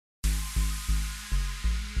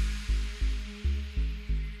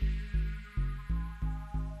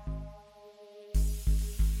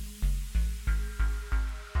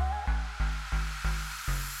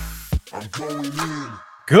I'm going in.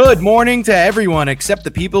 Good morning to everyone except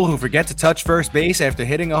the people who forget to touch first base after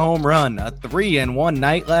hitting a home run. A 3-1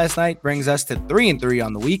 night last night brings us to 3-3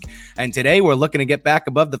 on the week, and today we're looking to get back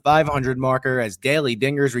above the 500 marker as Daily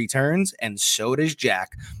Dingers returns, and so does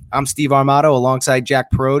Jack. I'm Steve Armato alongside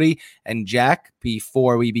Jack Perotti. And Jack,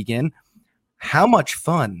 before we begin, how much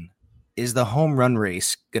fun is the home run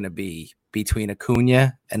race going to be between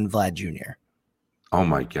Acuna and Vlad Jr.? Oh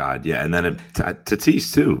my God, yeah, and then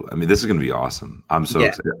Tatis too. I mean, this is going to be awesome. I'm so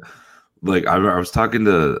excited. Like I was talking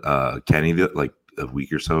to Kenny like a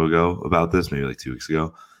week or so ago about this, maybe like 2 weeks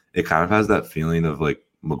ago. It kind of has that feeling of like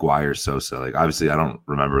Maguire Sosa. Like obviously, I don't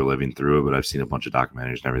remember living through it, but I've seen a bunch of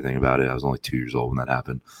documentaries and everything about it. I was only 2 years old when that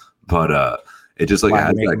happened, but it just like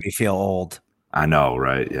has making me feel old. I know,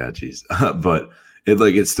 right? Yeah, geez, but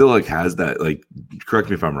it still like has that, like, correct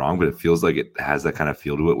me if I'm wrong, but it feels like it has that kind of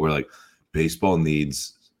feel to it where like baseball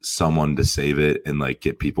needs someone to save it and like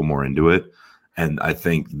get people more into it. And I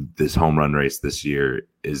think this home run race this year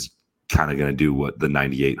is kind of going to do what the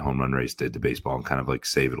 98 home run race did to baseball and kind of like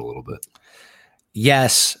save it a little bit.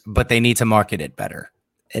 Yes, but they need to market it better,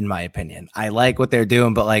 in my opinion. I like what they're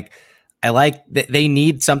doing, but like I like that they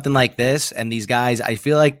need something like this. And these guys, I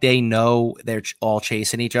feel like they know they're all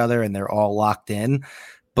chasing each other and they're all locked in.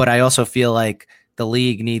 But I also feel like the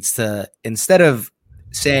league needs to, instead of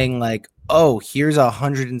saying like, oh, here's a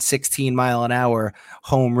 116 mile an hour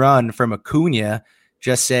home run from Acuna,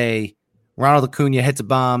 just say Ronald Acuna hits a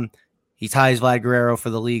bomb, he ties Vlad Guerrero for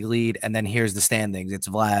the league lead, and then here's the standings. It's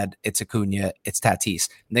Vlad, it's Acuna, it's Tatis.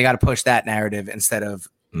 And they got to push that narrative instead of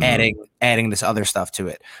adding this other stuff to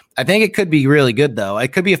it. I think it could be really good, though.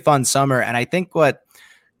 It could be a fun summer, and I think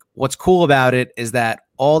what's cool about it is that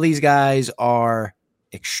all these guys are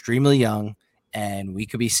extremely young, and we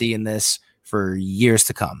could be seeing this for years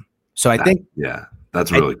to come. So I think, yeah,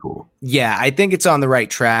 that's really cool. Yeah, I think it's on the right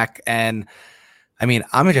track. And I mean,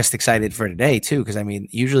 I'm just excited for today too, because I mean,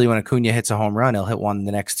 usually when Acuna hits a home run, he'll hit one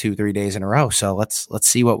the next 2-3 days in a row. So let's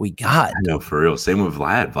see what we got. I know, for real. Same with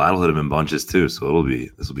Vlad. Vlad will hit him in bunches too. So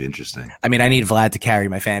this will be interesting. I mean, I need Vlad to carry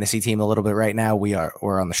my fantasy team a little bit right now.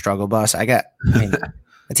 We're on the struggle bus.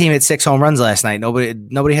 The team hit 6 home runs last night.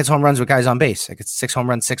 Nobody hits home runs with guys on base. Like it's 6 home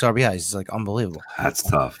runs, 6 RBIs. It's like unbelievable. That's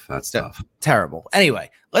tough. That's tough. Terrible. Anyway,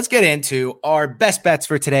 let's get into our best bets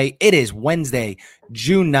for today. It is Wednesday,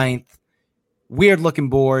 June 9th. Weird looking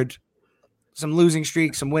board. Some losing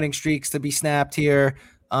streaks, some winning streaks to be snapped here.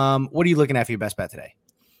 What are you looking at for your best bet today?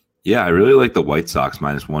 Yeah, I really like the White Sox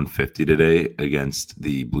minus 150 today against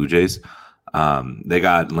the Blue Jays. They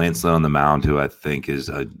got Lance Lynn on the mound, who I think is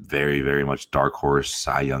a very, very much dark horse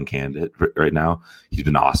Cy Young candidate right now. He's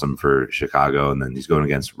been awesome for Chicago, and then he's going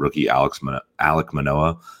against rookie Alek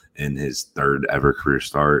Manoah in his 3rd ever career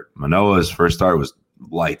start. Manoah's first start was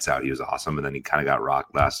lights out. He was awesome, and then he kind of got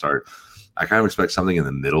rocked last start. I kind of expect something in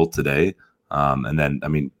the middle today. And then, I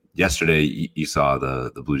mean, yesterday you saw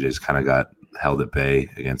the Blue Jays kind of got held at bay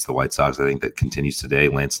against the White Sox. I think that continues today.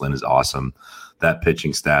 Lance Lynn is awesome. That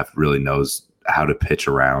pitching staff really knows how to pitch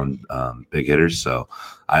around big hitters. So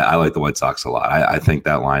I like the White Sox a lot. I think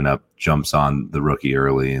that lineup jumps on the rookie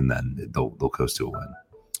early, and then they'll coast to a win.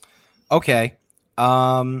 Okay.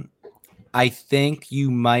 I think you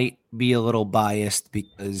might be a little biased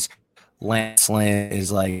because Lance Lynn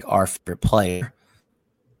is like our favorite player.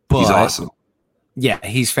 But he's awesome. Yeah,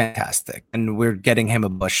 he's fantastic. And we're getting him a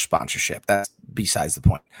Busch sponsorship. That's besides the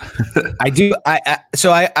point. I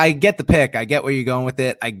get the pick. I get where you're going with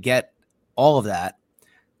it. I get all of that.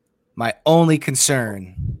 My only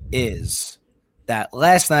concern is that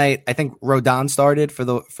last night, I think Rodon started for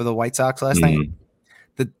the White Sox last night.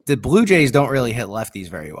 The Blue Jays don't really hit lefties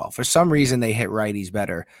very well. For some reason, they hit righties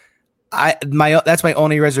better. That's my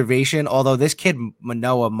only reservation, although this kid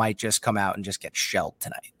Manoah might just come out and just get shelled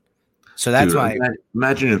tonight. So that's why.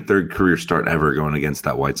 Imagine a 3rd career start ever going against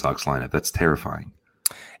that White Sox lineup. That's terrifying.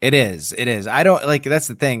 It is. I don't like. That's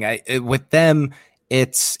the thing. With them,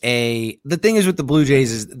 the thing is with the Blue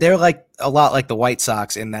Jays is they're like a lot like the White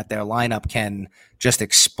Sox in that their lineup can just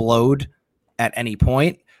explode at any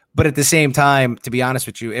point. But at the same time, to be honest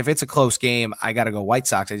with you, if it's a close game, I got to go White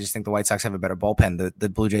Sox. I just think the White Sox have a better bullpen. The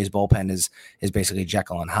Blue Jays bullpen is basically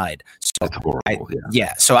Jekyll and Hyde. So that's horrible.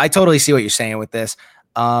 Yeah. So I totally see what you're saying with this.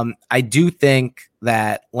 I do think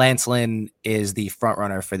that Lance Lynn is the front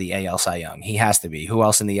runner for the AL Cy Young. He has to be. Who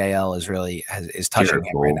else in the AL is touching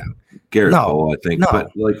him right now? Garrett Cole, I think.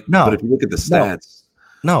 But if you look at the stats,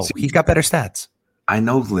 he's got better stats. I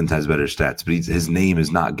know Lynn has better stats, but his name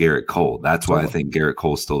is not Garrett Cole. That's why I think Garrett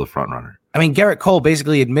Cole is still the front runner. I mean, Garrett Cole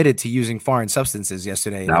basically admitted to using foreign substances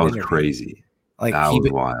yesterday. That was crazy. Like that was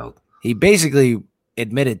wild. He basically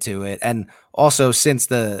admitted to it. And also since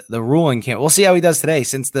the ruling came, we'll see how he does today.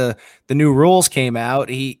 Since the new rules came out,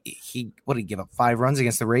 he what did he give up 5 runs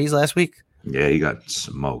against the Rays last week? Yeah, he got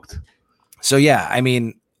smoked. So yeah, I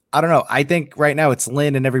mean, I don't know. I think right now it's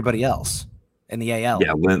Lynn and everybody else in the AL.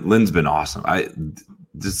 Yeah, Lynn's been awesome. I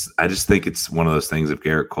just think it's one of those things. If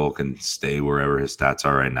Garrett Cole can stay wherever his stats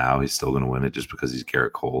are right now, he's still going to win it just because he's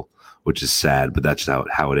Garrett Cole, which is sad, but that's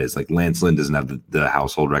how it is. Like Lance Lynn doesn't have the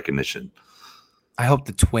household recognition. I hope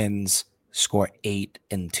the Twins score 8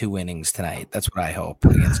 in 2 innings tonight. That's what I hope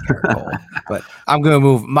against Garrett Cole. But I'm going to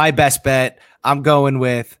move my best bet. I'm going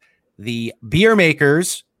with the beer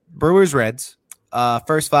makers, Brewers Reds.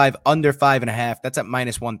 First 5 under 5.5. That's at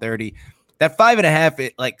 -130. That 5.5,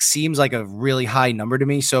 it like seems like a really high number to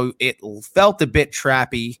me. So it felt a bit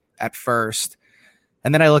trappy at first.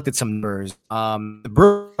 And then I looked at some numbers. The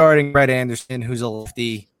Brewers starting Brett Anderson, who's a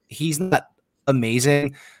lefty. He's not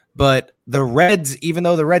amazing, but the Reds, even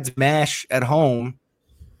though the Reds mash at home,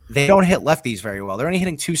 they don't hit lefties very well. They're only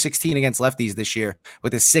hitting .216 against lefties this year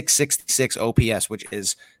with a .666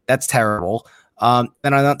 OPS, that's terrible. And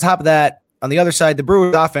on top of that, on the other side, the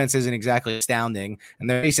Brewers offense isn't exactly astounding, and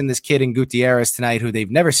they're facing this kid in Gutierrez tonight who they've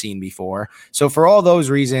never seen before. So for all those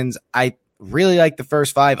reasons, I really like the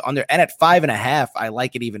first 5 under, and at 5.5, I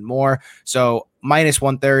like it even more. So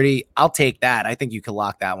 -130, I'll take that. I think you could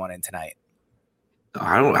lock that one in tonight.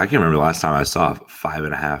 I can't remember the last time I saw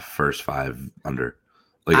 5.5 first 5 under.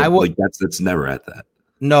 That's never at that.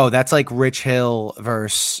 No, that's like Rich Hill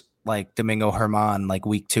versus like Domingo Herman, like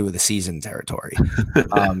week 2 of the season territory.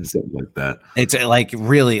 Something like that. It's like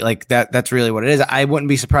really like that. That's really what it is. I wouldn't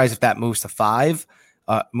be surprised if that moves to 5,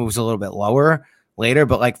 moves a little bit lower later,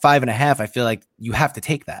 but like 5.5, I feel like you have to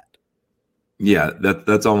take that. Yeah,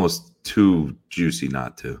 that's almost too juicy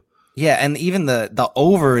not to. Yeah, and even the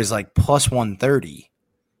over is like +130.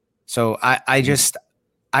 So I just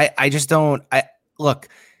don't. Look,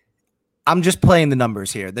 I'm just playing the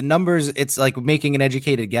numbers here. The numbers, it's like making an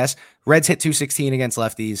educated guess. Reds hit .216 against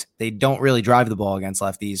lefties. They don't really drive the ball against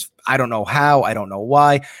lefties. I don't know how. I don't know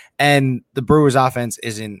why. And the Brewers offense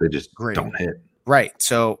isn't They just great. Don't hit. Right.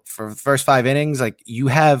 So for the first 5 innings, like you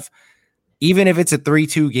have, even if it's a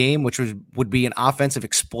 3-2 game, which would be an offensive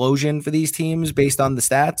explosion for these teams based on the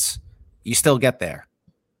stats, you still get there.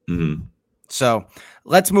 Mm-hmm. So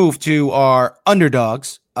let's move to our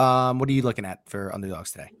underdogs. What are you looking at for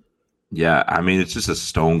underdogs today? Yeah, I mean, it's just a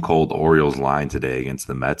stone cold Orioles line today against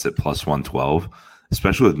the Mets at +112,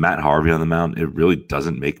 especially with Matt Harvey on the mound. It really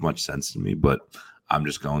doesn't make much sense to me, but I'm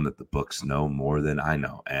just going that the books know more than I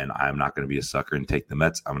know, and I'm not going to be a sucker and take the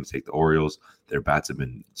Mets. I'm going to take the Orioles. Their bats have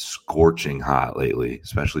been scorching hot lately,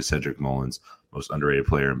 especially Cedric Mullins, most underrated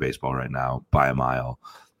player in baseball right now by a mile.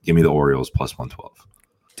 Give me the Orioles +112.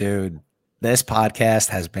 Dude, this podcast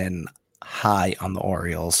has been high on the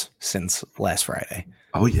Orioles since last Friday.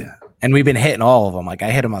 Oh, yeah. And we've been hitting all of them. Like I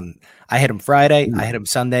hit them Friday, I hit them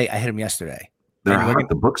Sunday, I hit them yesterday. They're hot.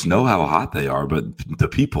 The books know how hot they are, but the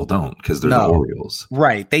people don't because they're the Orioles.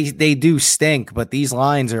 Right. They do stink, but these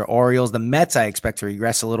lines are Orioles. The Mets, I expect to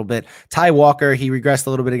regress a little bit. Ty Walker, he regressed a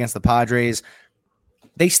little bit against the Padres.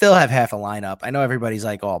 They still have half a lineup. I know everybody's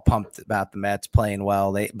like all pumped about the Mets playing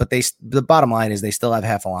well. The bottom line is they still have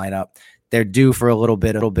half a lineup. They're due for a little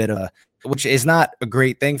bit of which is not a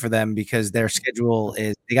great thing for them because their schedule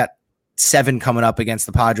is they got 7 coming up against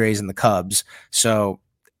the Padres and the Cubs. So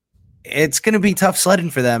it's going to be tough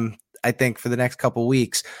sledding for them, I think, for the next couple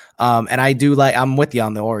weeks. And I'm with you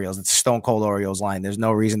on the Orioles. It's a stone cold Orioles line. There's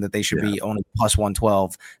no reason that they should be only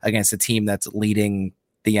 +112 against a team that's leading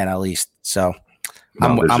the NL East. So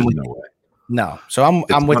I'm with you. No. So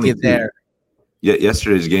I'm with you there. Yeah,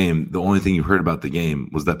 yesterday's game, the only thing you heard about the game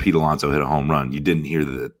was that Pete Alonso hit a home run. You didn't hear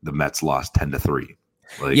that the Mets lost 10-3.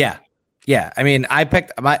 Yeah. I mean, I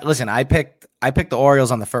picked the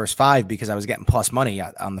Orioles on the first 5 because I was getting plus money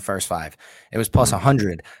on the first 5. It was plus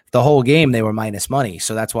 100. The whole game they were minus money,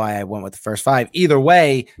 so that's why I went with the first 5. Either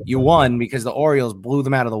way, you won because the Orioles blew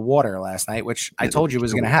them out of the water last night, which I told you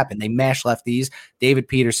was going to happen. They mashed lefties. David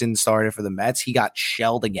Peterson started for the Mets. He got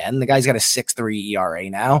shelled again. The guy's got a 6.3 ERA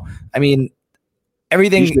now. I mean,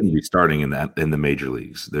 everything. He shouldn't be starting in the major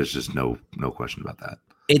leagues. There's just no question about that.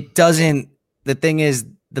 It doesn't. The thing is,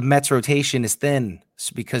 the Mets rotation is thin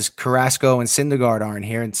because Carrasco and Syndergaard aren't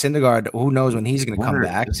here, and Syndergaard, who knows when he's going to come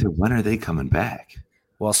back? When are they coming back?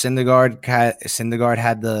 Well, Syndergaard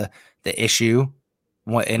had the issue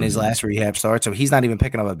in his last rehab start, so he's not even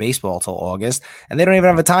picking up a baseball till August, and they don't even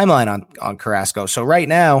have a timeline on Carrasco. So right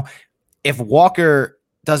now, if Walker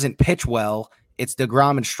doesn't pitch well, it's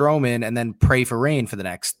DeGrom and Stroman, and then pray for rain for the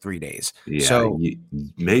next 3 days. Yeah, so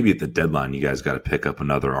maybe at the deadline, you guys got to pick up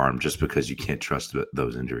another arm just because you can't trust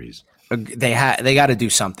those injuries. They got to do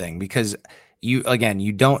something because you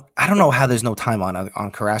don't. I don't know how there's no timeline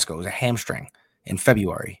on Carrasco. It was a hamstring in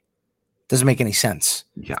February. Doesn't make any sense.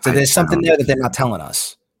 Yeah, so there's something there that they're not telling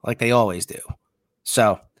us, like they always do.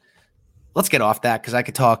 So let's get off that because I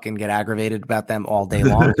could talk and get aggravated about them all day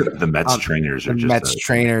long. The Mets trainers are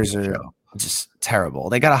just terrible.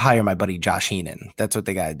 They got to hire my buddy Josh Heenan. That's what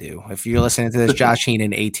they got to do. If you're listening to this, Josh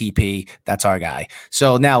Heenan, ATP, that's our guy.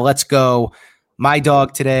 So now let's go. My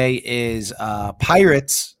dog today is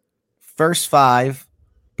Pirates first 5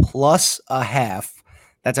 plus a half.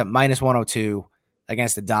 That's at -102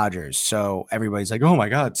 against the Dodgers. So everybody's like, oh my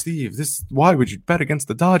God, Steve, why would you bet against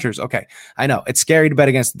the Dodgers? Okay. I know it's scary to bet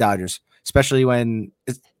against the Dodgers, especially when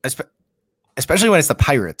it's the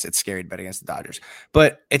Pirates. It's scary to bet against the Dodgers,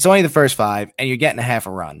 but it's only the first 5 and you're getting a half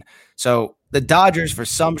a run. So the Dodgers, for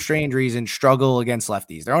some strange reason, struggle against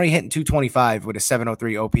lefties. They're only hitting 225 with a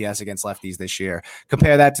 703 OPS against lefties this year.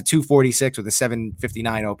 Compare that to 246 with a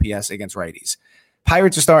 759 OPS against righties.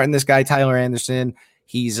 Pirates are starting this guy, Tyler Anderson.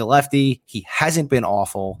 He's a lefty. He hasn't been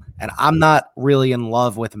awful, and I'm not really in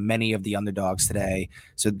love with many of the underdogs today.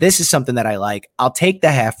 So this is something that I like. I'll take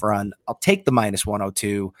the half run. I'll take the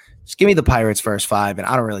 -102. Just give me the Pirates first 5, and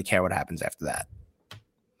I don't really care what happens after that.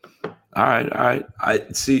 All right. I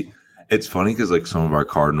see. It's funny because like some of our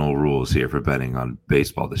cardinal rules here for betting on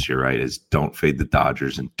baseball this year, right, is don't fade the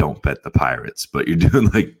Dodgers and don't bet the Pirates. But you're doing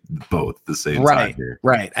like both at the same time here.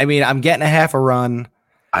 Right. I mean, I'm getting a half a run.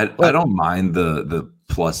 I don't mind the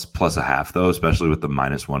plus a half though, especially with the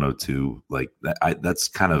 -102. Like it's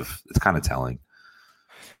kind of telling.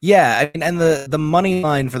 Yeah, I mean, and the money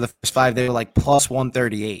line for the first 5, they were like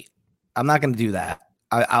 +138. I'm not going to do that.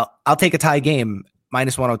 I'll take a tie game.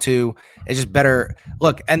 -102 is just better.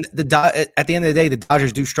 Look, and at the end of the day, the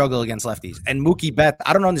Dodgers do struggle against lefties. And Mookie Betts,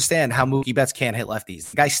 I don't understand how Mookie Betts can't hit lefties.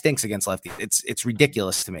 The guy stinks against lefties. It's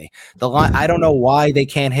ridiculous to me. The line, I don't know why they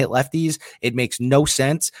can't hit lefties. It makes no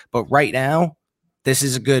sense. But right now, this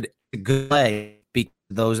is a good play because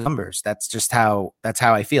of those numbers. That's how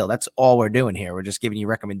I feel. That's all we're doing here. We're just giving you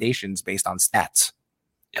recommendations based on stats.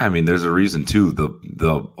 Yeah, I mean, there's a reason too.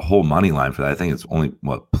 The whole money line for that, I think it's only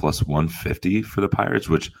 +150 for the Pirates,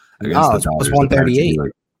 which against the Dodgers, +138.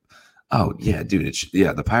 Like, oh yeah, dude,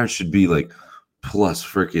 the Pirates should be like plus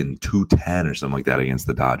freaking 210 or something like that against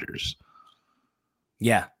the Dodgers.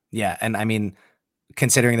 Yeah, and I mean,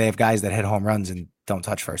 considering they have guys that hit home runs and don't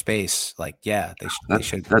touch first base, like they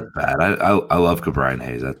should. That's bad. I love Ke'Bryan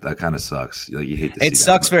Hayes. That kind of sucks. Like you hate to see it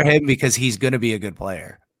sucks for him because he's going to be a good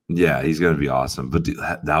player. Yeah, he's going to be awesome. But dude,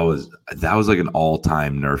 that was like an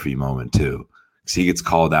all-time nerfy moment too. Because he gets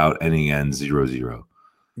called out, ending ends 0-0.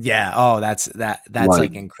 Yeah. Oh, that's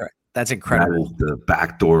like incredible. That's incredible. That is the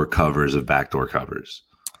backdoor covers of backdoor covers.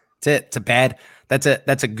 That's it. It's a bad. That's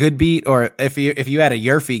a good beat. Or if you had a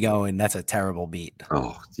Yerfie going, that's a terrible beat.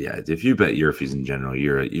 Oh yeah. If you bet Yerfies in general,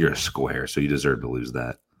 you're a square, so you deserve to lose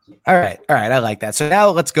that. All right. I like that. So now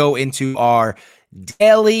let's go into our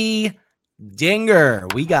daily dinger.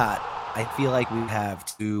 I feel like we have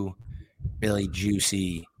 2 really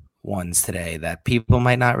juicy ones today that people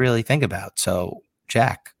might not really think about. So,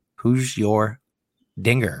 Jack, who's your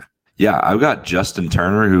dinger? Yeah, I've got Justin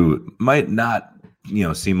Turner, who might not,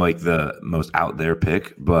 seem like the most out there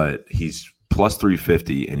pick, but he's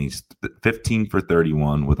 +350 and he's 15 for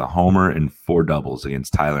 31 with a homer and 4 doubles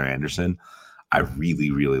against Tyler Anderson. I really,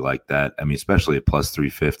 really like that. I mean, especially at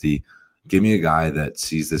 +350. Give me a guy that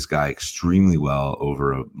sees this guy extremely well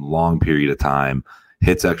over a long period of time,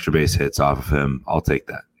 hits extra base hits off of him. I'll take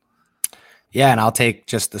that. Yeah, and I'll take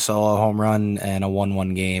just the solo home run and a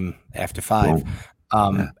 1-1 game after 5.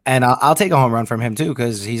 And I'll take a home run from him too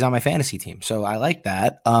because he's on my fantasy team. So I like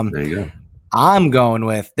that. There you go. I'm going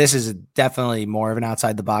with, this is definitely more of an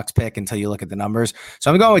outside the box pick until you look at the numbers.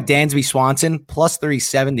 So I'm going with Dansby Swanson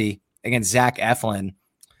 +370 against Zach Eflin.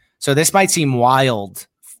 So this might seem wild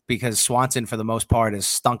because Swanson, for the most part, has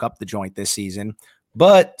stunk up the joint this season.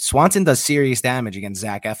 But Swanson does serious damage against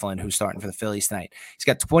Zach Eflin, who's starting for the Phillies tonight. He's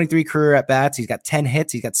got 23 career at-bats. He's got 10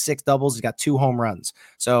 hits. He's got 6 doubles. He's got 2 home runs.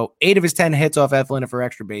 So 8 of his 10 hits off Eflin are for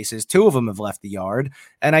extra bases. 2 of them have left the yard.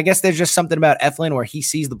 And I guess there's just something about Eflin where he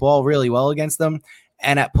sees the ball really well against them.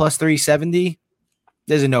 And at +370,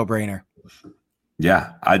 there's a no-brainer.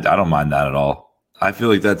 Yeah, I don't mind that at all. I feel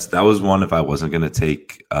like that was one. If I wasn't going to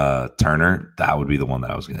take Turner, that would be the one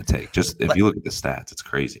that I was going to take. Just if you look at the stats, it's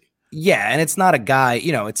crazy. Yeah, and it's not a guy.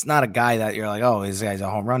 It's not a guy that you're like, oh, this guy's a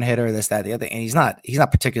home run hitter, this, that, the other. And he's not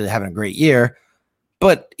particularly having a great year,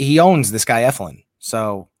 but he owns this guy Eflin.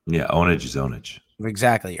 So Yeah, ownage is ownage.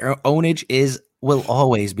 Exactly. Ownage will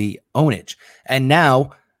always be ownage. And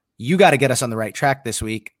now you got to get us on the right track this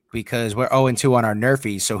week because we're 0-2 on our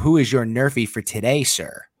Nerfies. So who is your Nerfie for today,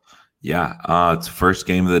 sir? Yeah, it's first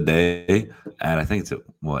game of the day, and I think it's at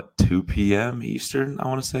 2 p.m. Eastern. I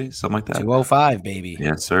want to say something like that. 2:05, baby.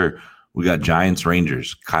 Yes, sir. We got Giants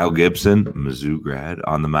Rangers. Kyle Gibson, Mizzou grad,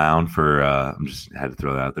 on the mound for. I'm just had to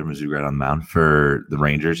throw that out there. Mizzou grad on the mound for the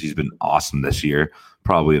Rangers. He's been awesome this year.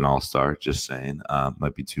 Probably an all-star. Just saying.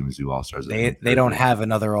 Might be 2 Mizzou all-stars. They don't have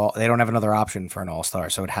another option for an all-star,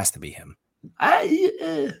 so it has to be him.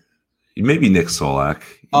 Maybe Nick Solak.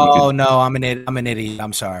 No, I'm an idiot.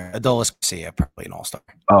 I'm sorry. Adolis Garcia, probably an all-star.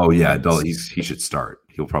 Oh yeah, Adolis. He should start.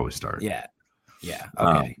 He'll probably start. Yeah.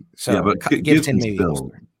 Okay. But Gibson maybe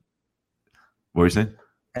all-star. What were you saying?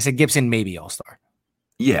 I said Gibson maybe all-star.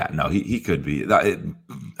 Yeah, no, he could be. I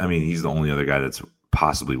mean, he's the only other guy that's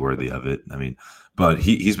possibly worthy of it. I mean, but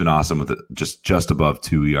he's been awesome with it, just above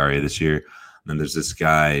 2 ERA this year. And then there's this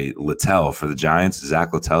guy, Littell, for the Giants,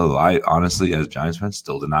 Zach Littell, who I honestly, as a Giants fan,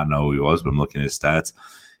 still did not know who he was, but I'm looking at his stats.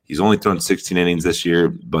 He's only thrown 16 innings this year,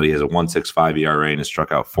 but he has a 1.65 ERA and has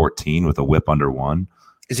struck out 14 with a whip under 1.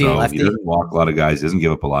 Is he a lefty? He doesn't walk a lot of guys. He doesn't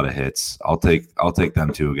give up a lot of hits. I'll take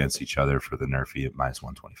them two against each other for the Nerfie at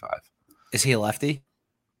 -125. Is he a lefty?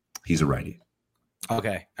 He's a righty.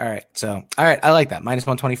 Okay. All right. I like that.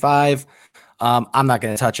 -125. I'm not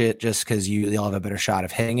going to touch it just because you'll have a better shot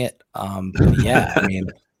of hitting it. Yeah, I mean,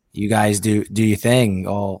 you guys do your thing.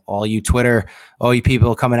 All you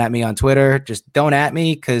people coming at me on Twitter, just don't at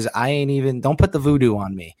me because don't put the voodoo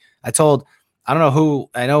on me. I don't know who,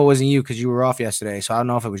 I know it wasn't you because you were off yesterday. So I don't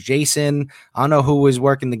know if it was Jason. I don't know who was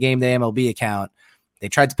working the Game Day MLB account. They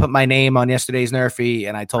tried to put my name on yesterday's Nerfie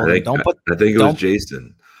and I told them, I think it was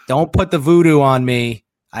Jason. Don't put the voodoo on me.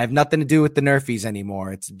 I have nothing to do with the Nerfies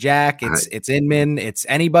anymore. It's Jack. It's Inman. It's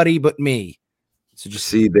anybody but me. So just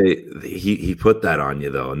see, he put that on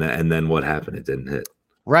you though, and then what happened? It didn't hit.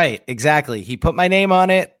 Right, exactly. He put my name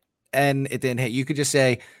on it, and it didn't hit. You could just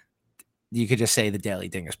say the Daily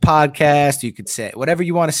Dingers podcast. You could say whatever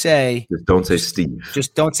you want to say. Just don't say Steve.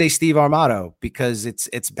 Just don't say Steve Armato because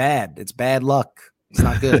it's bad. It's bad luck. It's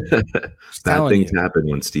not good. Bad things happen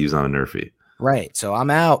when Steve's on a Nerfie. Right. So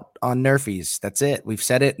I'm out on Nerfies. That's it. We've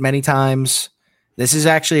said it many times. This is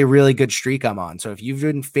actually a really good streak I'm on. So if you've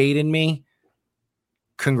been fading me,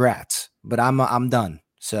 congrats. But I'm done.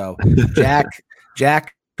 So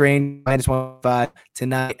Jack train -1.5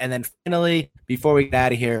 tonight. And then finally, before we get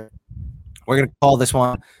out of here, we're gonna call this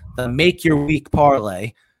one the Make Your Week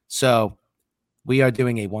Parlay. So we are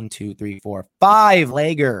doing a 1, 2, 3, 4,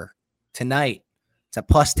 5-legger tonight. It's a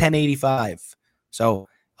plus 1085. So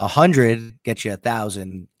 100 gets you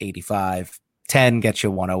 1,085. 10 gets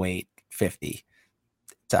you 108.50.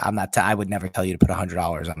 So I would never tell you to put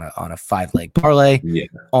 $100 on a 5-leg parlay. Yeah.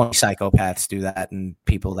 Only psychopaths do that and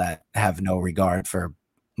people that have no regard for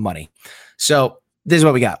money. So this is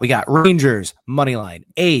what we got. We got Rangers money line,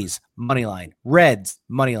 A's money line, Reds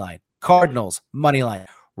money line, Cardinals money line,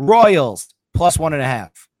 Royals plus 1.5.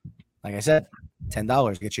 Like I said,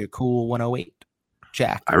 $10 gets you a cool 108.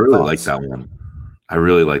 Jack, I really like that one. I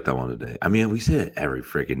really like that one today. I mean, we say it every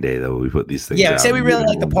freaking day though. We put these things. Yeah, say we really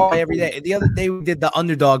like the parlay every day. The other day we did the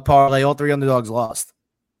underdog parlay. All 3 underdogs lost.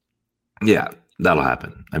 Yeah, that'll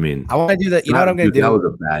happen. I mean, I want to do that. You know what I'm going to do? That was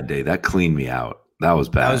a bad day. That cleaned me out. That was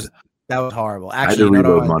bad. That was horrible. Actually, I had to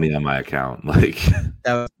reload money on my account. Like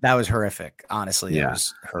that was horrific. Honestly, yeah. It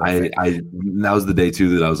was horrific. That was the day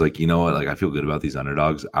too that I was like, you know what? Like I feel good about these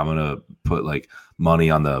underdogs. I'm gonna put like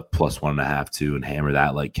money on the plus 1.5 too and hammer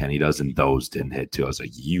that like Kenny does, and those didn't hit too. I was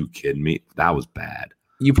like, you kidding me? That was bad.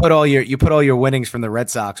 You put all your winnings from the Red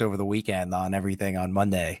Sox over the weekend on everything on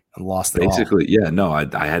Monday and lost it basically. all. Yeah, no,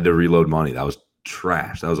 I had to reload money. That was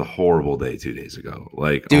trash. That was a horrible day 2 days ago.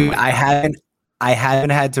 Like, dude, I haven't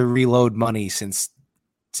had to reload money since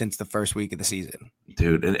the first week of the season.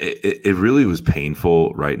 Dude, and it really was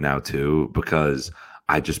painful right now too because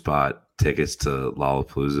I just bought tickets to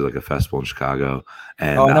Lollapalooza, like a festival in Chicago,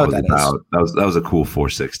 and that was a cool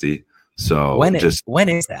 460. So when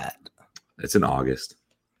is that? It's in August.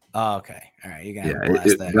 Oh, okay. All right, you got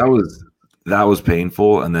that was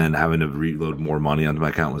painful, and then having to reload more money onto my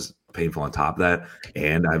account was painful on top of that,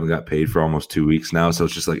 and I haven't got paid for almost 2 weeks now, so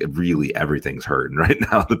it's just like really everything's hurting right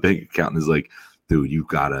now. The bank account is like, dude,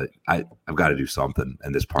 I've got to do something,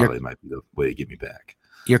 and this parlay might be the way to get me back.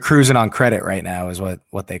 You're cruising on credit right now is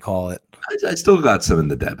what they call it. I still got some in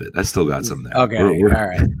the debit. I still got some there. Okay, all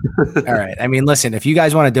right. All right. I mean, listen, if you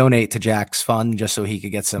guys want to donate to Jack's fund just so he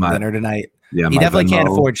could get some dinner tonight, he definitely can't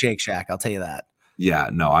afford Shake Shack, I'll tell you that. Yeah,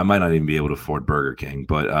 no, I might not even be able to afford Burger King,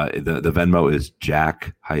 but the Venmo is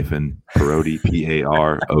Jack-Parodi,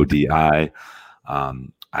 Parodi.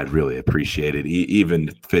 I'd really appreciate it.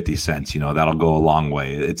 Even 50 cents, that'll go a long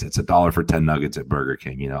way. It's $1 for 10 nuggets at Burger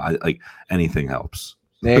King. I like anything helps.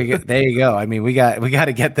 There you go. I mean, we got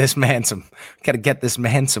to get this man some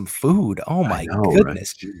food. Oh my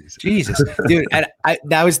goodness, right? Jesus, dude. And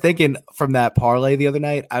I was thinking from that parlay the other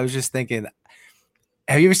night. I was just thinking,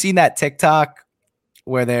 have you ever seen that TikTok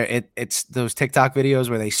where it's those TikTok videos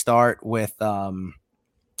where they start with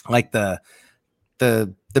like the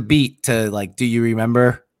beat to like, do you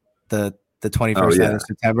remember the 21st night of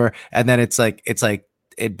September? And then it's like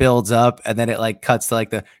it builds up and then it like cuts to like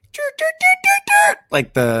the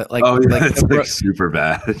super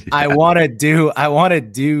bad. Yeah. I want to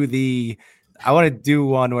do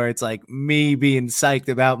one where it's like me being psyched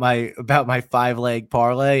about my 5-leg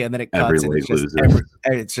parlay, and then it cuts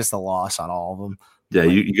and it's just a loss on all of them. Yeah,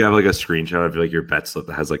 you have like a screenshot of like your bet slip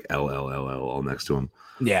that has like LLLL all next to them.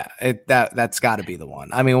 Yeah, that's got to be the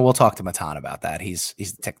one. I mean, we'll talk to Matan about that. He's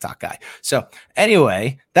the TikTok guy. So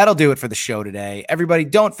anyway, that'll do it for the show today. Everybody,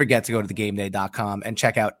 don't forget to go to thegameday.com and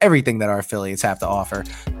check out everything that our affiliates have to offer.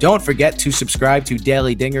 Don't forget to subscribe to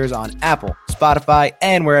Daily Dingers on Apple, Spotify,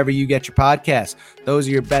 and wherever you get your podcasts. Those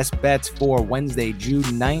are your best bets for Wednesday, June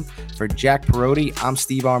 9th. For Jack Parodi, I'm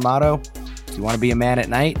Steve Armato. If you want to be a man at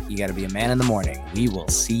night, you got to be a man in the morning. We will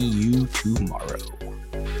see you tomorrow.